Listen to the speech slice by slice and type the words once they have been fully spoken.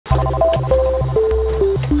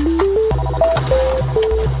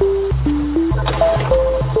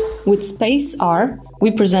With spaceR,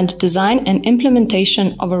 we present design and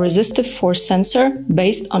implementation of a resistive force sensor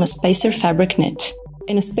based on a spaceR fabric knit.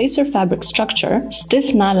 In a spaceR fabric structure,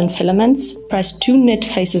 stiff nylon filaments press two knit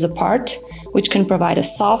faces apart, which can provide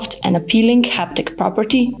a soft and appealing haptic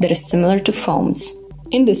property that is similar to foams.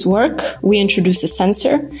 In this work, we introduce a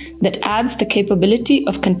sensor that adds the capability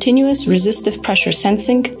of continuous resistive pressure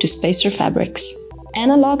sensing to spaceR fabrics.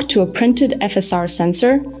 Analog to a printed FSR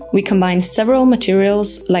sensor, we combine several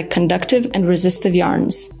materials like conductive and resistive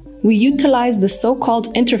yarns. We utilize the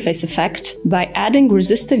so-called interface effect by adding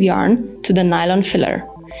resistive yarn to the nylon filler.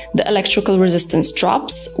 The electrical resistance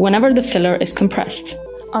drops whenever the filler is compressed.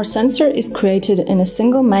 Our sensor is created in a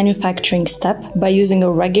single manufacturing step by using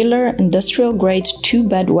a regular industrial-grade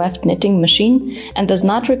 2-bed weft knitting machine and does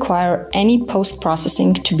not require any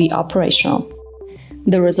post-processing to be operational.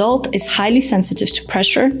 The result is highly sensitive to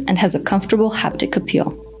pressure and has a comfortable haptic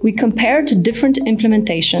appeal. We compared different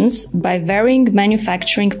implementations by varying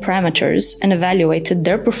manufacturing parameters and evaluated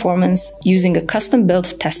their performance using a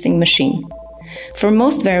custom-built testing machine. For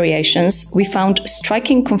most variations, we found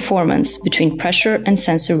striking conformance between pressure and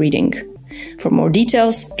sensor reading. For more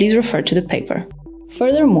details, please refer to the paper.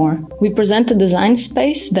 Furthermore, we present a design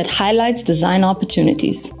space that highlights design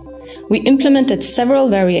opportunities. We implemented several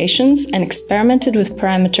variations and experimented with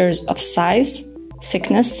parameters of size,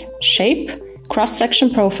 thickness, shape, cross-section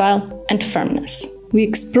profile, and firmness. We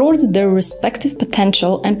explored their respective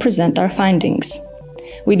potential and present our findings.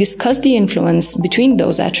 We discussed the influence between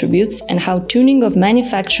those attributes and how tuning of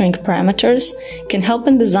manufacturing parameters can help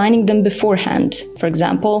in designing them beforehand, for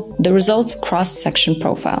example, the result's cross-section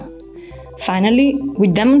profile. Finally, we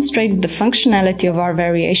demonstrated the functionality of our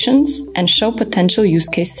variations and show potential use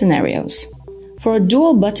case scenarios. For a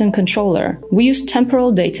dual-button controller, we use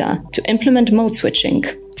temporal data to implement mode switching,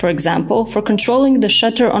 for example, for controlling the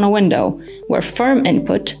shutter on a window, where firm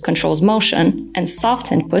input controls motion and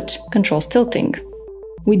soft input controls tilting.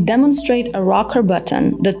 We demonstrate a rocker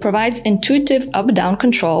button that provides intuitive up-down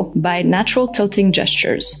control by natural tilting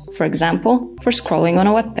gestures, for example, for scrolling on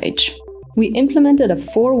a web page. We implemented a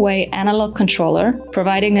 4-way analog controller,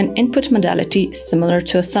 providing an input modality similar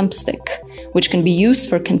to a thumbstick, which can be used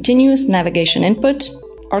for continuous navigation input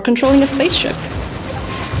or controlling a spaceship.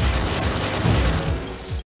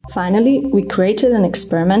 Finally, we created an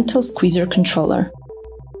experimental squeezer controller.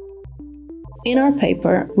 In our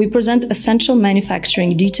paper, we present essential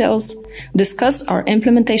manufacturing details, discuss our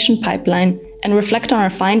implementation pipeline, and reflect on our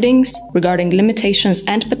findings regarding limitations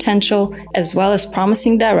and potential, as well as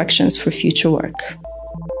promising directions for future work.